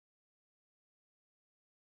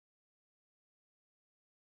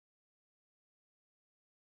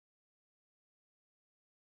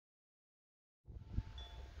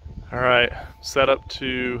All right, set up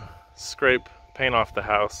to scrape paint off the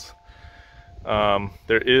house.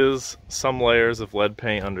 There is some layers of lead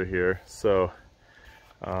paint under here, so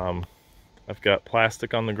I've got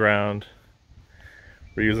plastic on the ground.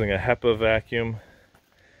 We're using a HEPA vacuum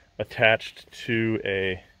attached to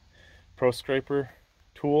a Pro Scraper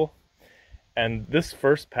tool. And this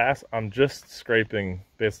first pass, I'm just scraping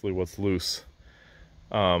basically what's loose.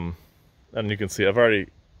 And you can see I've already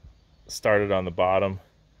started on the bottom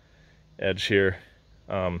edge here.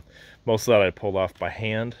 Most of that I pulled off by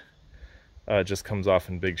hand. It just comes off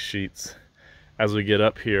in big sheets. As we get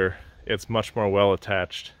up here, it's much more well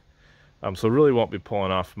attached. So really won't be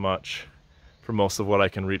pulling off much for most of what I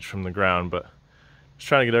can reach from the ground, but just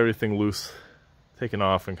trying to get everything loose, taken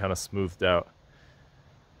off, and kind of smoothed out.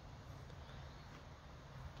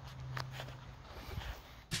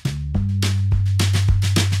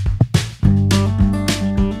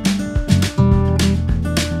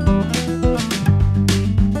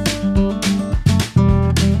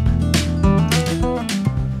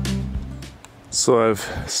 So I've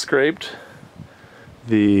scraped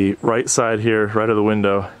the right side here, right of the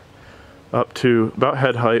window, up to about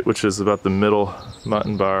head height, which is about the middle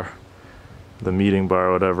mutton bar, the meeting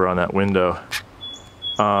bar, whatever, on that window.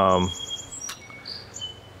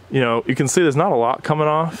 You know, you can see there's not a lot coming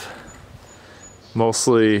off.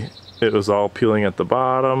 Mostly it was all peeling at the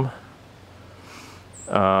bottom.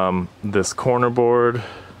 This corner board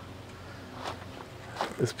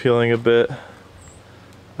is peeling a bit.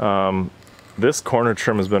 This corner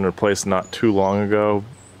trim has been replaced not too long ago.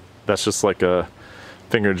 That's just like a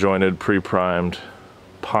finger jointed, pre-primed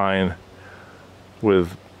pine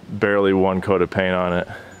with barely one coat of paint on it.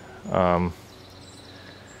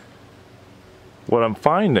 What I'm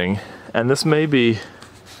finding, and this may be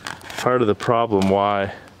part of the problem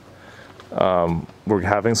why we're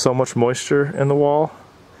having so much moisture in the wall,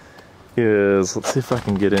 is, let's see if I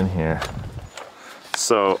can get in here.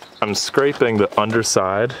 So I'm scraping the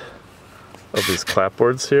underside of these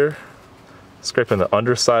clapboards here, scraping the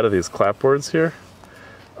underside of these clapboards here,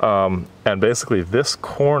 and basically this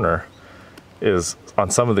corner is,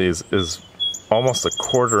 on some of these, is almost a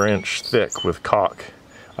 1/4 inch thick with caulk.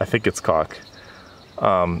 I think it's caulk.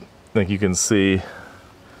 I think you can see,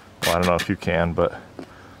 well, I don't know if you can, but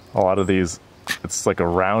a lot of these, it's like a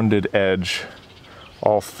rounded edge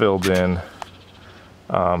all filled in.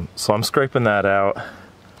 So I'm scraping that out,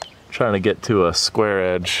 trying to get to a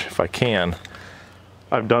square edge if I can.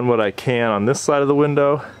 I've done what I can on this side of the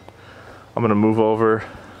window. I'm gonna move over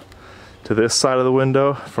to this side of the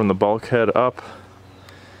window from the bulkhead up.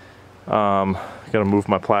 Gonna move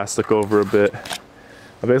my plastic over a bit.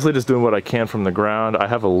 I'm basically just doing what I can from the ground. I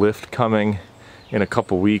have a lift coming in a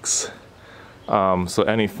couple weeks, so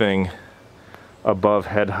anything above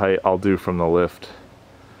head height I'll do from the lift.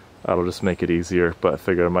 That'll just make it easier, but I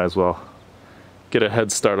figured I might as well get a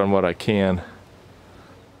head start on what I can.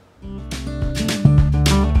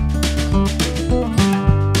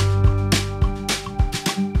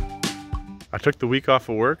 I took the week off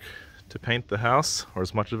of work to paint the house, or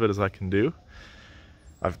as much of it as I can do.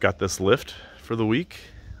 I've got this lift for the week.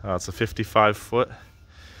 It's a 55 foot,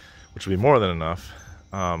 which will be more than enough.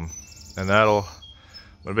 And I'm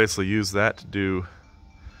gonna basically use that to do,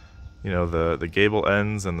 you know, the gable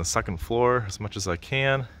ends and the second floor as much as I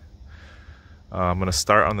can. I'm gonna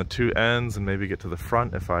start on the two ends and maybe get to the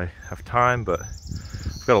front if I have time, but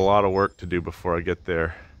I've got a lot of work to do before I get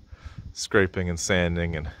there, scraping and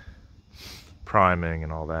sanding and priming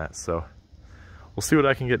and all that. So we'll see what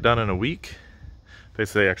I can get done in a week.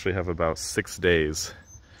 Basically, I actually have about 6 days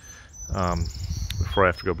before I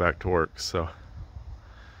have to go back to work. So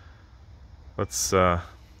let's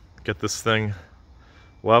get this thing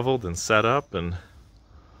leveled and set up, and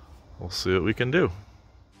we'll see what we can do.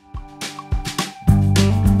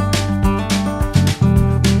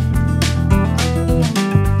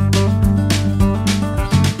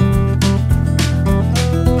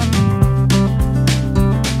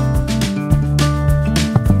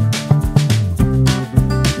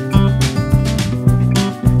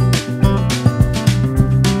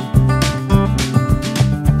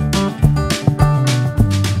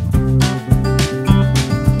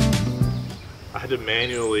 To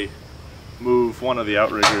manually move one of the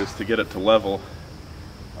outriggers to get it to level,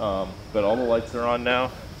 but all the lights are on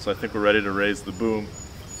now, so I think we're ready to raise the boom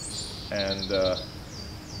and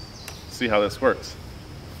see how this works.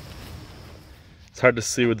 It's hard to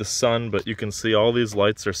see with the sun, but you can see all these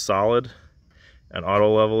lights are solid and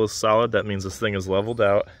auto level is solid. That means this thing is leveled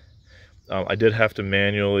out. I did have to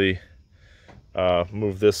manually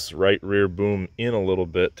move this right rear boom in a little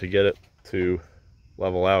bit to get it to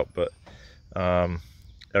level out, but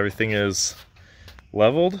everything is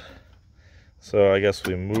leveled. So I guess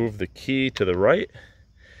we move the key to the right,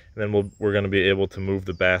 and then we're going to be able to move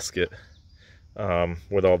the basket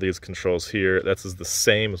with all these controls here. That's the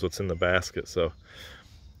same as what's in the basket. So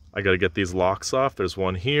I got to get these locks off. There's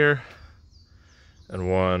one here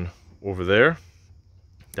and one over there.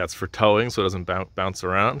 That's for towing so it doesn't bounce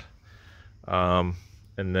around. And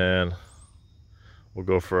then we'll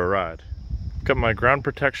go for a ride. Got my ground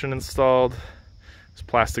protection installed. It's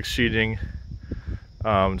plastic sheeting.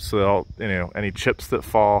 So that any chips that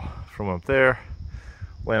fall from up there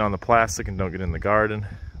land on the plastic and don't get in the garden.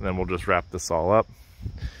 And then we'll just wrap this all up.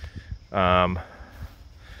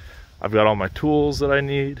 I've got all my tools that I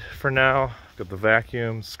need for now. I've got the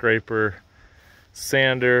vacuum, scraper,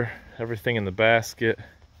 sander, everything in the basket,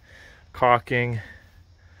 caulking,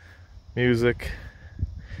 music.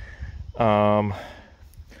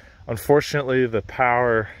 Unfortunately, the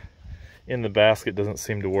power in the basket doesn't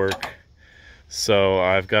seem to work. So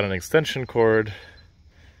I've got an extension cord,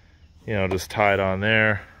 just tied on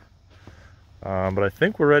there. But I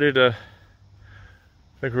think we're ready to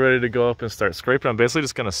go up and start scraping. I'm basically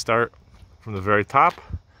just gonna start from the very top,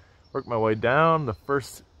 work my way down. The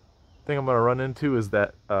first thing I'm gonna run into is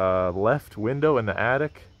that left window in the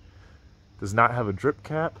attic does not have a drip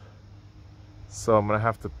cap. So I'm gonna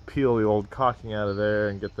have to peel the old caulking out of there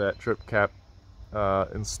and get that drip cap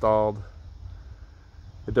installed.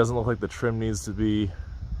 It doesn't look like the trim needs to be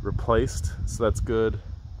replaced, so that's good.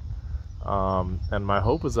 And my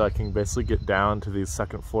hope is I can basically get down to these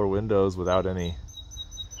second floor windows without any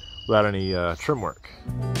trim work.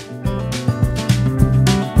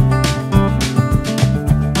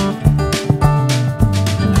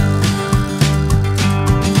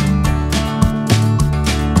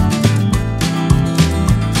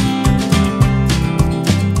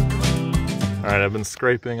 All right, I've been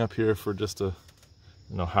scraping up here for just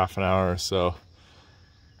half an hour or so.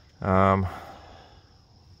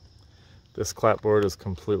 This clapboard is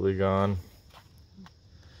completely gone,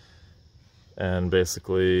 and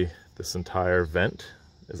basically this entire vent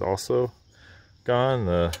is also gone.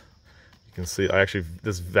 You can see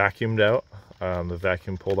this vacuumed out. The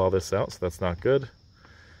vacuum pulled all this out, so that's not good.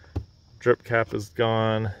 Drip cap is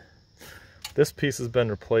gone. This piece has been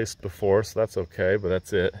replaced before, so that's okay, but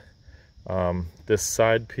that's it. This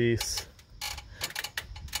side piece,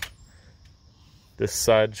 this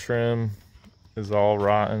side trim is all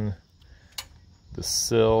rotten. The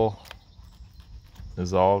sill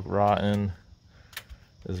is all rotten.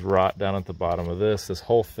 There's rot down at the bottom of this. This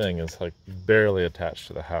whole thing is like barely attached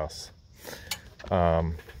to the house.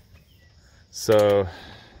 So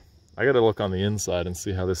I gotta look on the inside and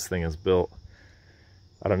see how this thing is built.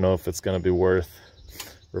 I don't know if it's gonna be worth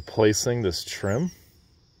replacing this trim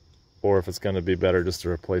or if it's gonna be better just to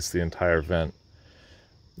replace the entire vent.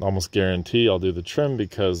 Almost guarantee I'll do the trim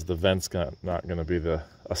because the vent's not gonna be a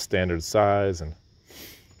standard size, and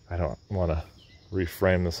I don't want to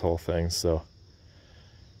reframe this whole thing. So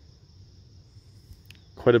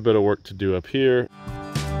quite a bit of work to do up here.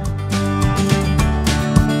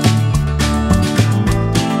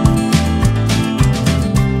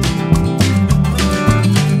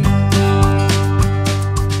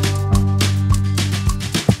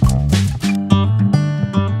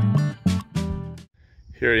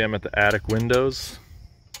 Here I am at the attic windows.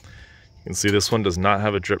 You can see this one does not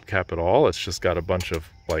have a drip cap at all. It's just got a bunch of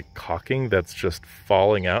caulking that's just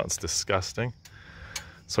falling out. It's disgusting.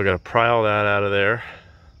 So I gotta pry all that out of there.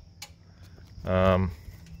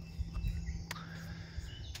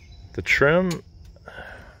 The trim,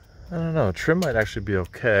 I don't know, trim might actually be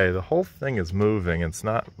okay. The whole thing is moving. It's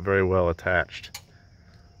not very well attached.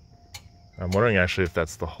 I'm wondering actually if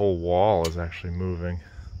that's the whole wall is actually moving.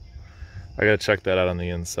 I gotta check that out on the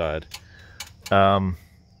inside.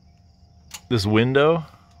 This window,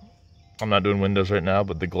 I'm not doing windows right now,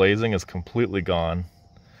 but the glazing is completely gone.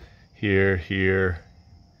 Here, here,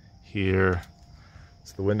 here.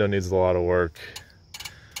 So the window needs a lot of work.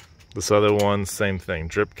 This other one, same thing.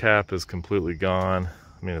 Drip cap is completely gone.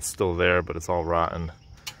 I mean, it's still there, but it's all rotten.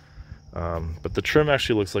 But the trim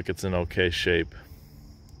actually looks like it's in okay shape.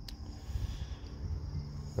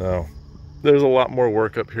 So there's a lot more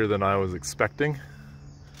work up here than I was expecting.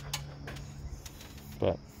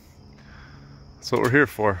 But that's what we're here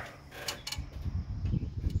for.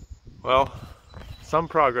 Well, some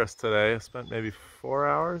progress today. I spent maybe 4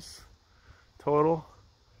 hours total.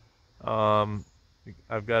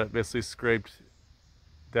 I've got it basically scraped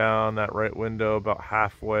down that right window about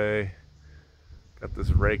halfway. Got this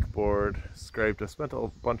rake board scraped. I spent a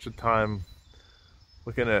bunch of time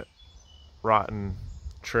looking at rotten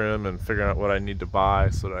trim and figuring out what I need to buy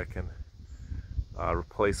so that I can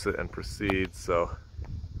replace it and proceed. So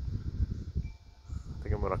I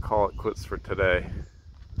think I'm gonna call it quits for today.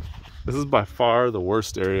 This is by far the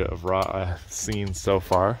worst area of rot I've seen so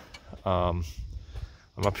far. I'm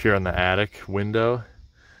up here in the attic window.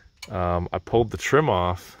 I pulled the trim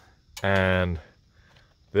off, and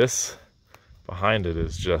this behind it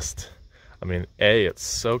is just, I mean, it's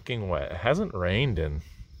soaking wet. It hasn't rained in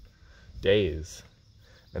days,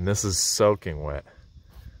 and this is soaking wet.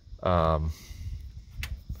 I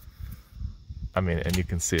mean, and you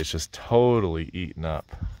can see it's just totally eaten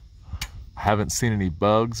up. I haven't seen any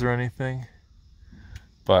bugs or anything,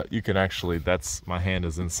 but you can actually, my hand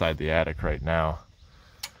is inside the attic right now.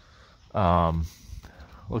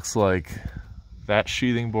 Looks like that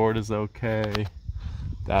sheathing board is okay.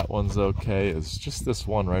 That one's okay. It's just this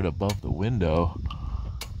one right above the window.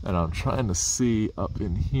 And I'm trying to see up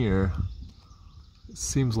in here. It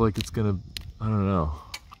seems like it's gonna, I don't know.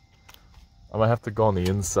 I might have to go on the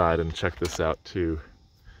inside and check this out too.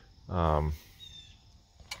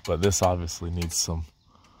 But this obviously needs some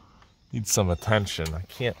attention. I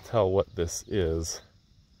can't tell what this is.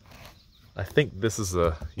 I think this is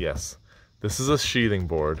yes, this is a sheathing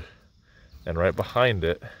board. And right behind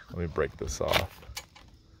it, let me break this off.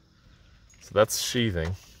 So that's sheathing.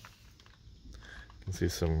 You can see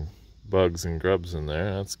some bugs and grubs in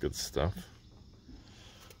there. That's good stuff.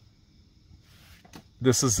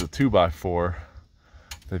 This is a 2x4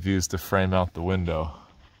 they've used to frame out the window.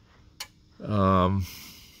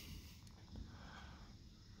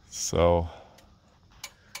 So,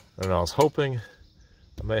 I don't know, I was hoping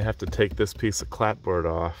I may have to take this piece of clapboard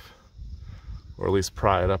off, or at least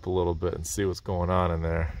pry it up a little bit and see what's going on in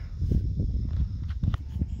there.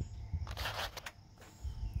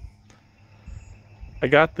 I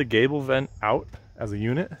got the gable vent out as a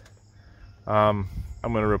unit. I'm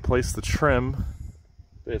going to replace the trim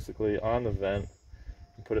basically on the vent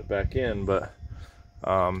and put it back in, but the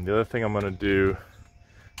other thing I'm going to do,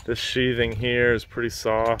 this sheathing here is pretty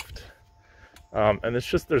soft, and it's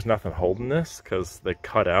just, there's nothing holding this because they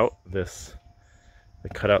cut out this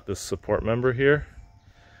support member here.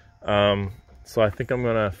 So I think I'm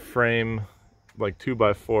gonna frame, like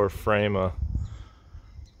 2x4 frame a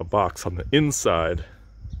box on the inside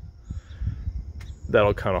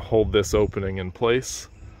that'll kind of hold this opening in place,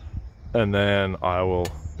 and then I will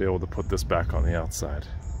be able to put this back on the outside.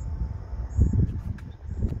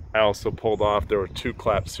 I also pulled off, there were 2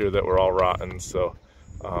 claps here that were all rotten, so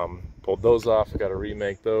pulled those off. I got to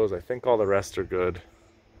remake those. I think all the rest are good.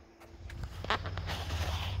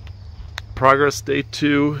 Progress day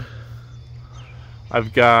 2.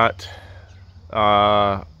 I've got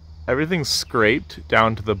everything scraped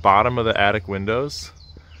down to the bottom of the attic windows.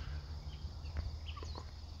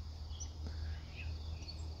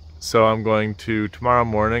 So I'm going to, tomorrow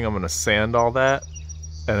morning, I'm going to sand all that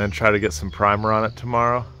and then try to get some primer on it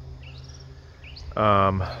tomorrow.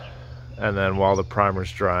 And then while the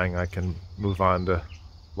primer's drying, I can move on to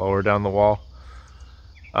lower down the wall.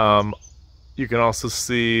 You can also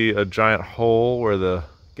see a giant hole where the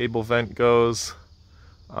gable vent goes.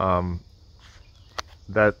 That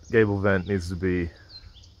gable vent needs to be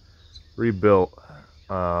rebuilt.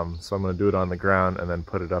 So I'm going to do it on the ground and then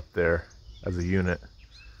put it up there as a unit.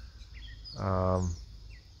 I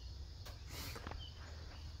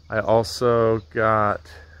also got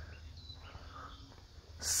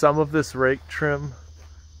some of this rake trim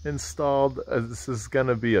installed. This is going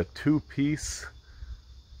to be a 2-piece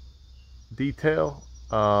detail.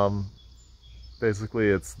 Basically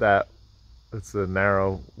it's a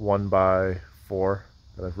narrow 1x4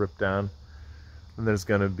 that I've ripped down, and there's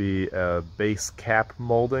going to be a base cap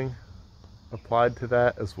molding applied to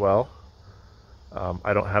that as well.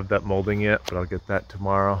 I don't have that molding yet, but I'll get that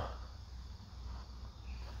tomorrow.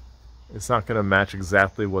 It's not going to match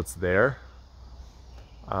exactly what's there,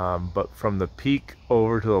 but from the peak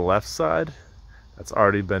over to the left side, that's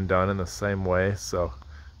already been done in the same way, so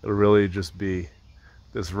it'll really just be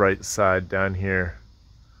this right side down here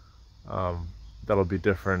that'll be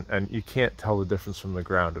different, and you can't tell the difference from the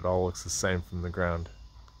ground. It all looks the same from the ground.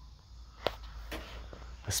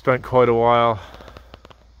 I spent quite a while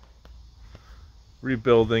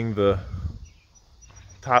rebuilding the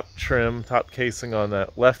top casing on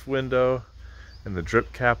that left window and the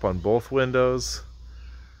drip cap on both windows,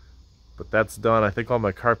 but that's done. I think all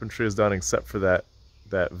my carpentry is done except for that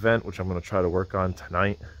vent, which I'm going to try to work on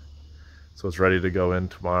tonight, so it's ready to go in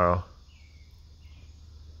tomorrow.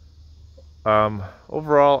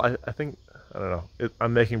 Overall, I think, I don't know,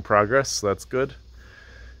 I'm making progress, so that's good.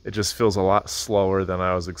 It just feels a lot slower than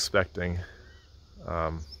I was expecting.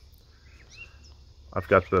 I've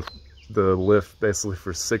got the the lift basically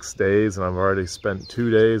for 6 days, and I've already spent 2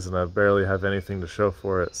 days and I barely have anything to show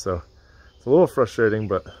for it. So it's a little frustrating,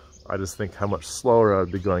 but I just think how much slower I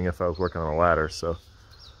would be going if I was working on a ladder. So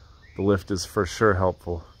the lift is for sure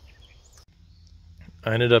helpful.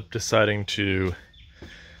 I ended up deciding to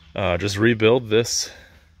just rebuild this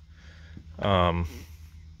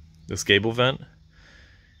this gable vent,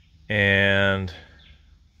 and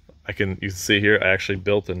you can see here I actually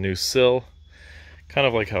built a new sill, kind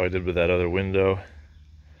of like how I did with that other window.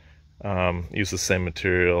 Use the same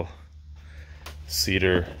material,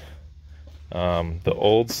 cedar. The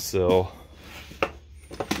old sill,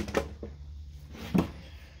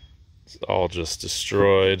 it's all just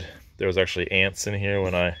destroyed. There was actually ants in here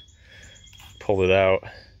when I pulled it out.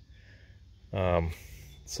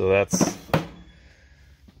 So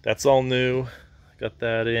that's all new. Got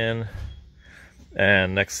that in.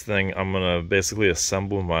 And next thing, I'm gonna basically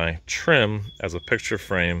assemble my trim as a picture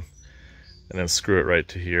frame and then screw it right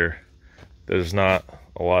to here. There's not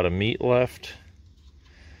a lot of meat left.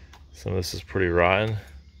 Some of this is pretty rotten,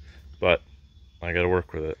 but I gotta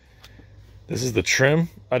work with it. This is the trim.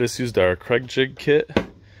 I just used our Craig jig kit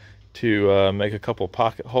to make a couple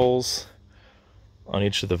pocket holes on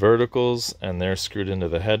each of the verticals, and they're screwed into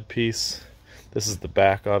the headpiece. This is the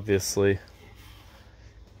back, obviously.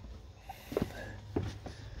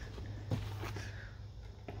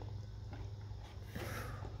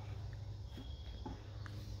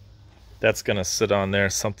 That's gonna sit on there,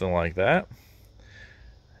 something like that.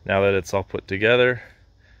 Now that it's all put together,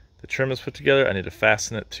 the trim is put together, I need to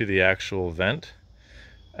fasten it to the actual vent,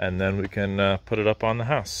 and then we can put it up on the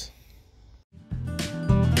house.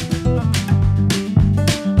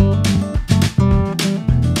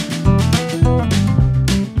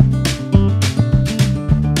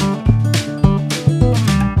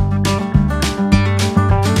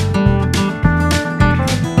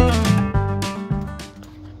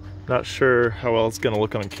 Not sure how well it's gonna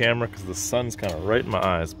look on camera because the sun's kind of right in my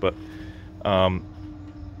eyes, but I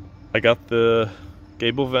got the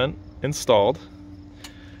gable vent installed.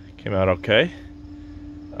 Came out okay.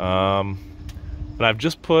 And I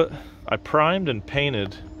primed and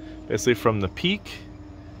painted basically from the peak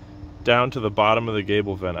down to the bottom of the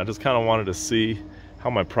gable vent. I just kind of wanted to see how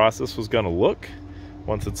my process was gonna look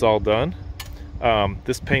once it's all done.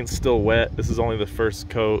 This paint's still wet. This is only the first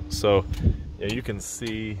coat, so you can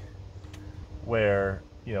see where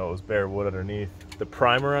it was bare wood underneath. The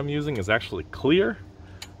primer I'm using is actually clear.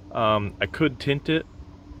 I could tint it,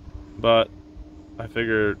 but I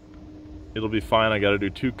figured it'll be fine. I got to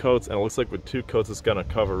do 2 coats, and it looks like with 2 coats it's gonna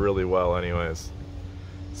cover really well anyways.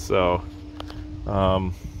 So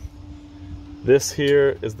this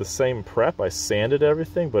here is the same prep. I sanded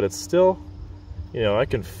everything, but it's still, I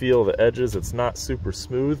can feel the edges. It's not super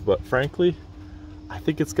smooth, but frankly I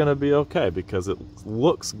think it's gonna be okay because it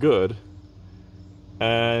looks good.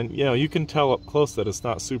 And you can tell up close that it's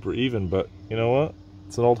not super even, but you know what?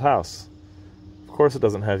 It's an old house. Of course it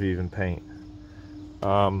doesn't have even paint.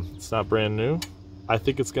 It's not brand new. I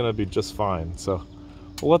think it's gonna be just fine. So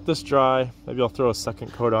we'll let this dry. Maybe I'll throw a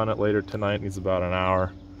second coat on it later tonight. It needs about an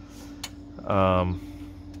hour. And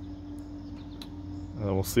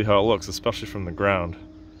then we'll see how it looks, especially from the ground.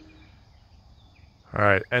 All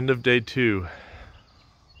right, end of day 2.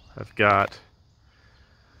 I've got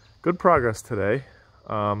good progress today.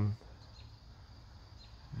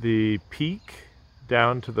 The peak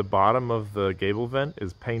down to the bottom of the gable vent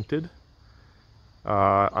is painted.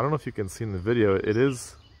 I don't know if you can see in the video, it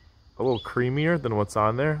is a little creamier than what's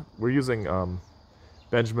on there. We're using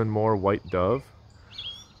Benjamin Moore White Dove.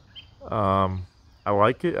 I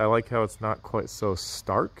like it. I like how it's not quite so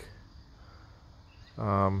stark.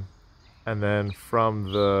 And then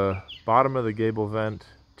from the bottom of the gable vent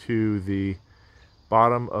to the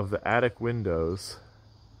bottom of the attic windows,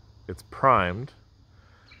 it's primed.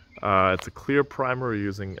 It's a clear primer. We're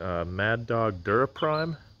using Mad Dog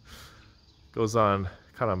Duraprime. Goes on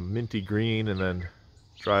kind of minty green and then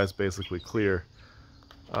dries basically clear.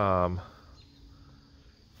 And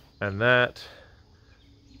that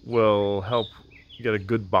will help get a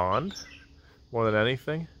good bond more than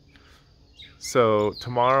anything. So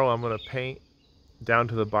tomorrow I'm going to paint down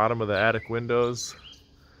to the bottom of the attic windows.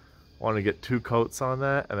 I want to get 2 coats on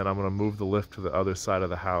that, and then I'm going to move the lift to the other side of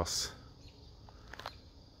the house.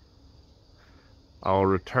 I'll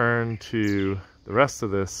return to the rest of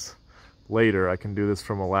this later. I can do this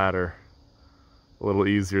from a ladder a little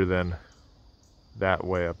easier than that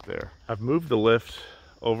way up there. I've moved the lift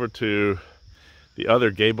over to the other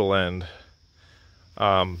gable end.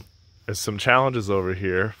 There's some challenges over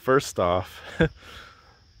here. First off,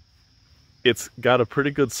 it's got a pretty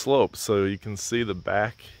good slope, so you can see the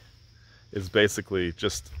back is basically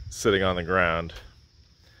just sitting on the ground.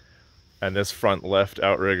 And this front left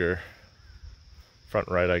outrigger, front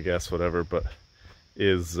right I guess, whatever, but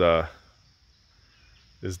is down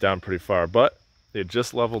pretty far. But it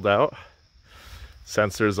just leveled out.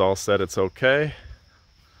 Sensors all said it's okay.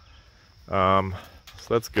 So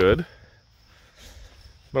that's good. I'm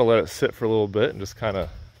gonna let it sit for a little bit and just kind of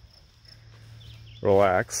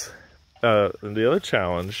relax. And the other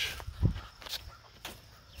challenge,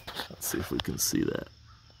 let's see if we can see that.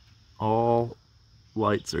 All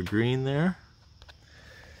lights are green there.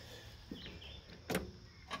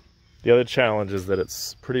 The other challenge is that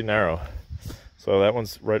it's pretty narrow. So that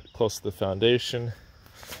one's right close to the foundation.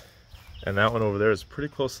 And that one over there is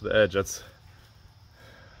pretty close to the edge.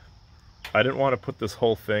 I didn't want to put this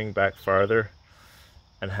whole thing back farther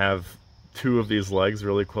and have two of these legs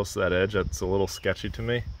really close to that edge. That's a little sketchy to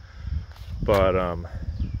me. But I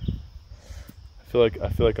feel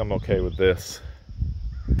like I'm okay with this.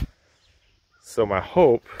 So my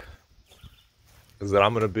hope is that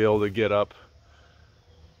I'm going to be able to get up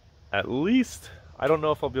at least, I don't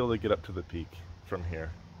know if I'll be able to get up to the peak from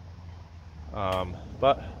here.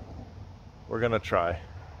 But we're going to try.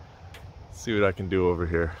 See what I can do over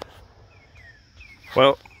here.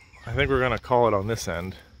 Well, I think we're going to call it on this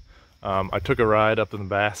end. I took a ride up in the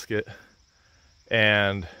basket,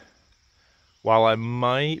 and while I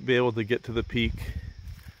might be able to get to the peak,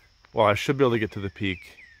 well, I should be able to get to the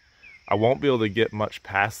peak, I won't be able to get much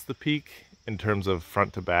past the peak in terms of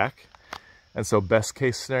front to back. And so best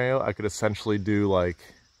case scenario, I could essentially do like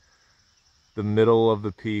the middle of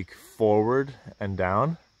the peak forward and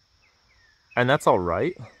down. And that's all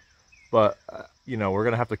right. But, you know, we're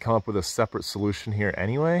going to have to come up with a separate solution here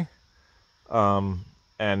anyway.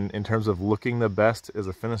 And in terms of looking the best as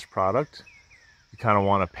a finished product, you kind of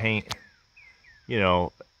want to paint, you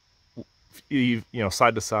know,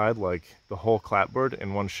 side to side, like the whole clapboard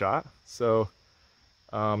in one shot. So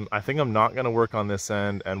I think I'm not going to work on this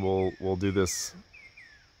end, and we'll do this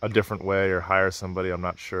a different way or hire somebody. I'm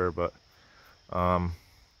not sure, but I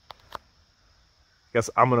guess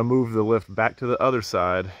I'm going to move the lift back to the other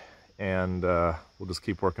side, and we'll just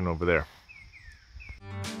keep working over there.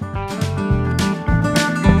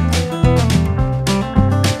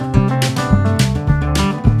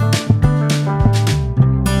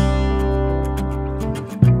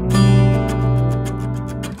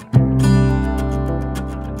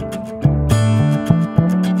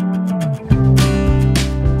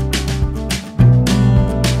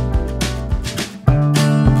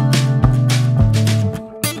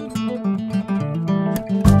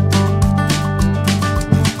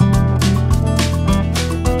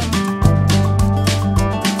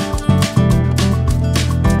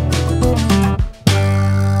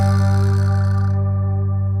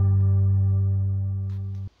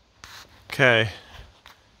 Okay,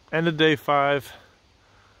 end of day 5.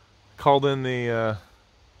 Called in the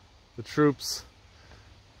troops.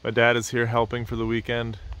 My dad is here helping for the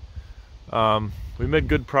weekend. We made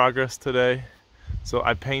good progress today. So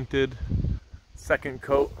I painted second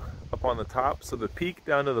coat up on the top. So the peak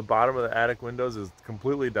down to the bottom of the attic windows is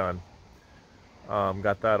completely done.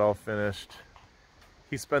 Got that all finished.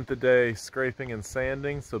 He spent the day scraping and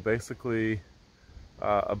sanding. So basically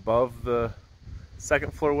above the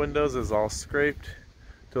second floor windows is all scraped.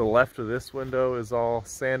 To the left of this window is all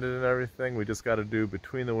sanded and everything. We just got to do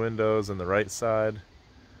between the windows and the right side,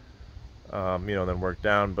 you know, then work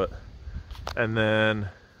down. And then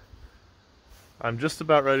I'm just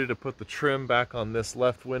about ready to put the trim back on this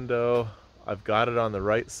left window. I've got it on the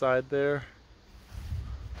right side there.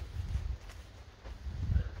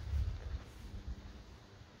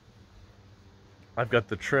 I've got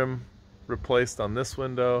the trim replaced on this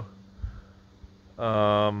window.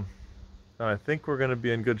 I think we're going to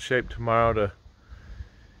be in good shape tomorrow to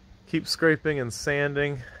keep scraping and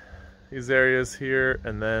sanding these areas here,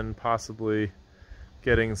 and then possibly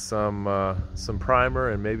getting some primer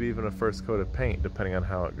and maybe even a first coat of paint, depending on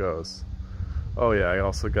how it goes. Oh yeah, I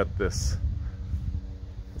also got this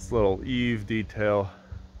little eave detail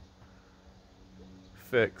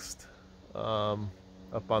fixed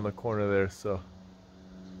up on the corner there, so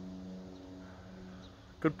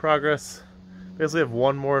good progress. Basically have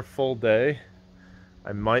one more full day.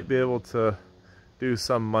 I might be able to do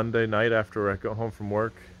some Monday night after I go home from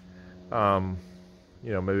work. You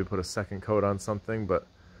know, maybe put a second coat on something, but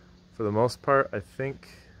for the most part, I think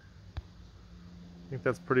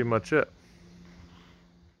that's pretty much it.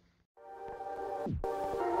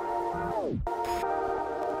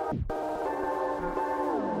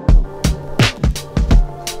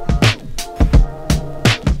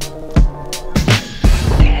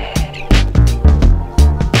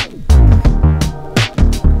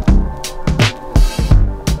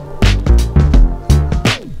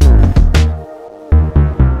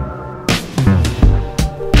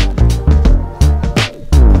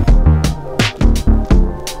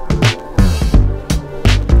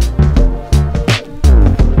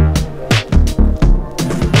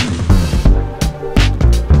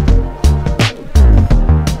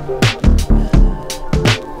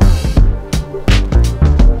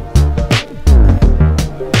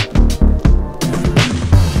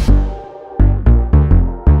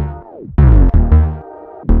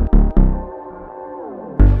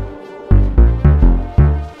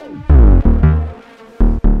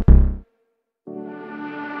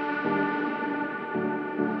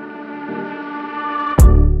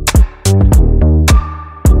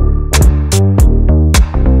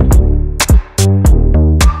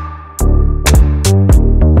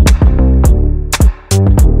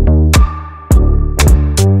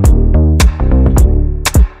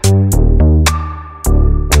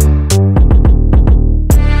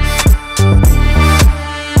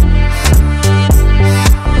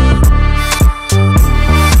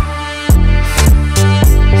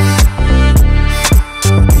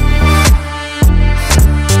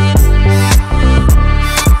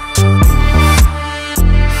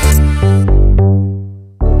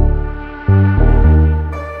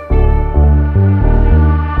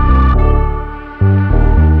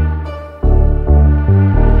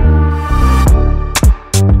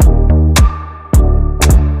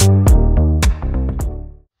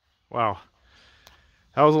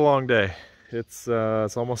 That was a long day. It's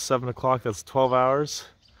almost 7 o'clock. That's 12 hours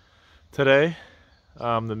today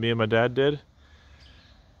that me and my dad did.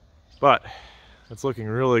 But it's looking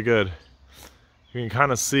really good. You can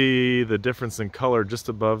kind of see the difference in color just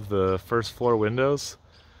above the first floor windows.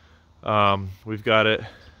 We've got it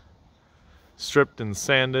stripped and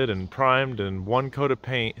sanded and primed and one coat of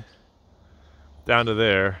paint down to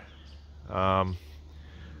there. I'm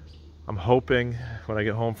hoping when I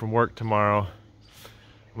get home from work tomorrow,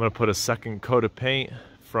 I'm going to put a second coat of paint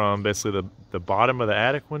from basically the bottom of the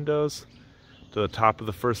attic windows to the top of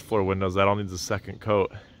the first floor windows. That all needs a second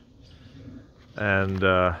coat. And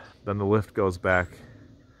then the lift goes back.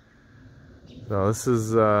 So this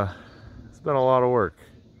is, it's been a lot of work.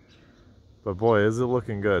 But boy, is it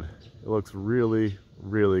looking good. It looks really,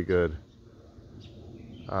 really good.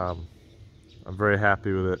 I'm very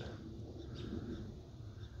happy with it.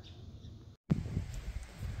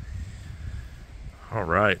 All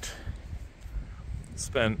right.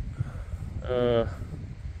 Spent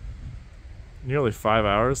nearly 5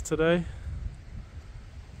 hours today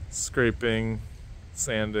scraping,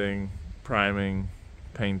 sanding, priming,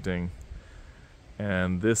 painting,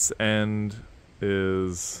 and this end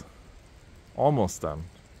is almost done.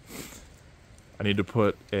 I need to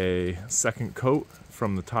put a second coat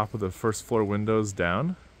from the top of the first floor windows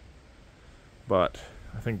down, but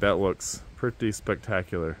I think that looks pretty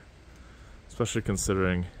spectacular, especially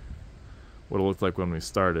considering what it looked like when we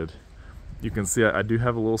started. You can see I do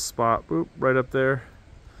have a little spot right up there.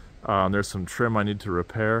 There's some trim I need to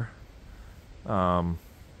repair, so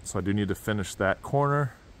I do need to finish that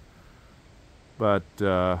corner, but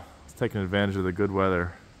I was taking advantage of the good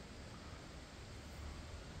weather